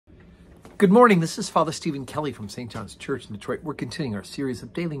Good morning. This is Father Stephen Kelly from St. John's Church in Detroit. We're continuing our series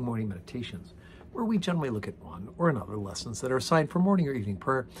of daily morning meditations, where we generally look at one or another lessons that are assigned for morning or evening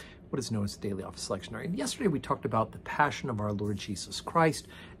prayer, what is known as the daily office lectionary. And yesterday we talked about the passion of our Lord Jesus Christ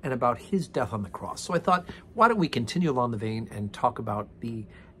and about his death on the cross. So I thought, why don't we continue along the vein and talk about the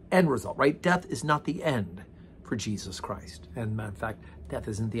end result, right? Death is not the end for Jesus Christ. And in fact, death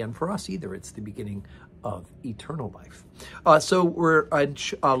isn't the end for us either. It's the beginning of eternal life. So we're in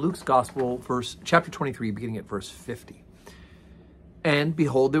Luke's Gospel, chapter 23, beginning at verse 50. And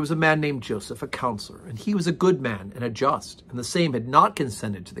behold, there was a man named Joseph, a counselor, and he was a good man and a just, and the same had not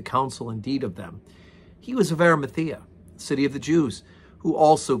consented to the counsel and deed of them. He was of Arimathea, city of the Jews, who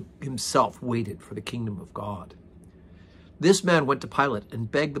also himself waited for the kingdom of God. This man went to Pilate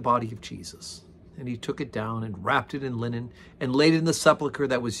and begged the body of Jesus. And he took it down and wrapped it in linen and laid it in the sepulchre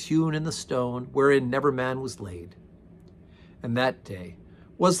that was hewn in the stone, wherein never man was laid. And that day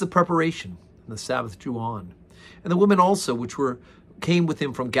was the preparation, and the Sabbath drew on. And the women also, which came with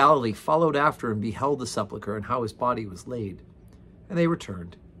him from Galilee, followed after and beheld the sepulchre and how his body was laid. And they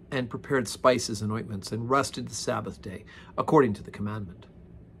returned and prepared spices and ointments and rested the Sabbath day, according to the commandment.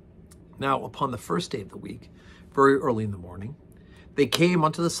 Now upon the first day of the week, very early in the morning, they came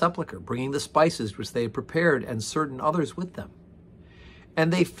unto the sepulchre, bringing the spices which they had prepared, and certain others with them.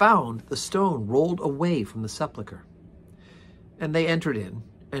 And they found the stone rolled away from the sepulchre. And they entered in,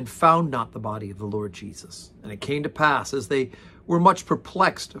 and found not the body of the Lord Jesus. And it came to pass, as they were much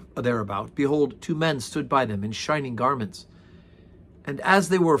perplexed thereabout, behold, two men stood by them in shining garments. And as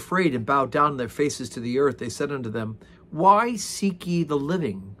they were afraid, and bowed down their faces to the earth, they said unto them, Why seek ye the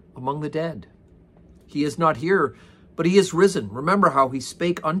living among the dead? He is not here, but he is risen. Remember how he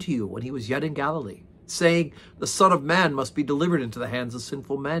spake unto you when he was yet in Galilee, saying, The Son of Man must be delivered into the hands of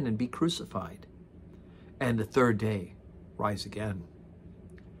sinful men and be crucified, and the third day rise again.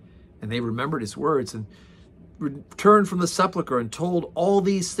 And they remembered his words, and returned from the sepulchre, and told all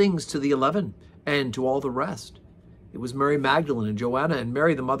these things to the 11, and to all the rest. It was Mary Magdalene, and Joanna, and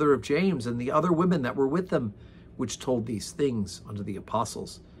Mary the mother of James, and the other women that were with them, which told these things unto the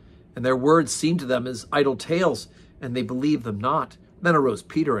apostles. And their words seemed to them as idle tales, and they believed them not. Then arose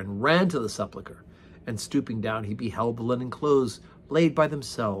Peter and ran to the sepulchre, and stooping down he beheld the linen clothes laid by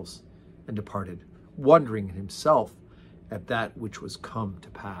themselves, and departed, wondering in himself at that which was come to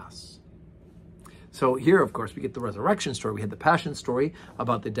pass. So here, of course, we get the resurrection story. We had the passion story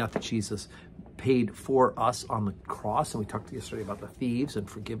about the death that Jesus paid for us on the cross, and we talked yesterday about the thieves and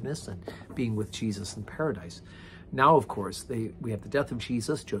forgiveness and being with Jesus in paradise. Now, of course, we have the death of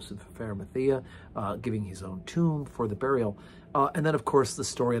Jesus, Joseph of Arimathea, giving his own tomb for the burial. And then, of course, the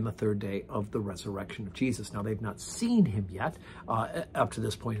story on the third day of the resurrection of Jesus. Now, they've not seen him yet up to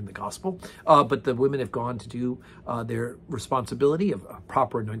this point in the gospel, but the women have gone to do their responsibility of a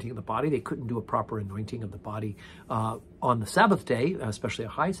proper anointing of the body. They couldn't do a proper anointing of the body on the Sabbath day, especially a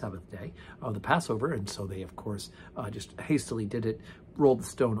high Sabbath day of the Passover. And so they, of course, just hastily did it, rolled the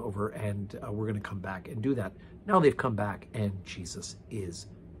stone over, and we're going to come back and do that. Now they've come back and Jesus is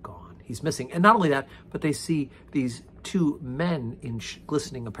gone. He's missing. And not only that, but they see these two men in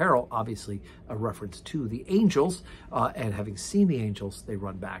glistening apparel, obviously a reference to the angels. And having seen the angels, they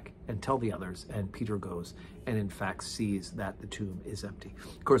run back and tell the others. And Peter goes and in fact sees that the tomb is empty.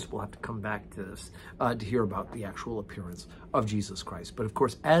 Of course, we'll have to come back to this to hear about the actual appearance of Jesus Christ. But of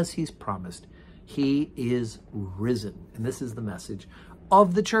course, as he's promised, he is risen. And this is the message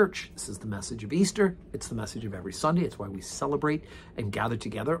of the church. This is the message of Easter. It's the message of every Sunday. It's why we celebrate and gather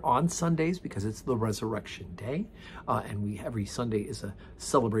together on Sundays, because it's the resurrection day. And every Sunday is a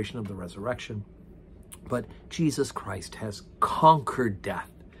celebration of the resurrection. But Jesus Christ has conquered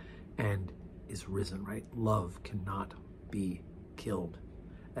death and is risen, right? Love cannot be killed,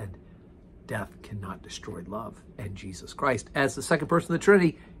 and death cannot destroy love. And Jesus Christ, as the second person of the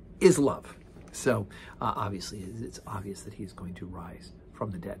Trinity, is love. So obviously, it's obvious that he's going to rise from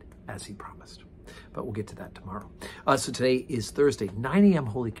the dead as he promised. But we'll get to that tomorrow. So today is Thursday, 9 a.m.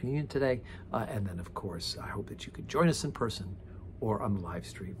 Holy Communion today. And then, of course, I hope that you could join us in person or on the live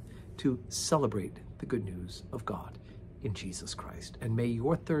stream to celebrate the good news of God in Jesus Christ. And may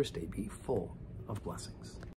your Thursday be full of blessings.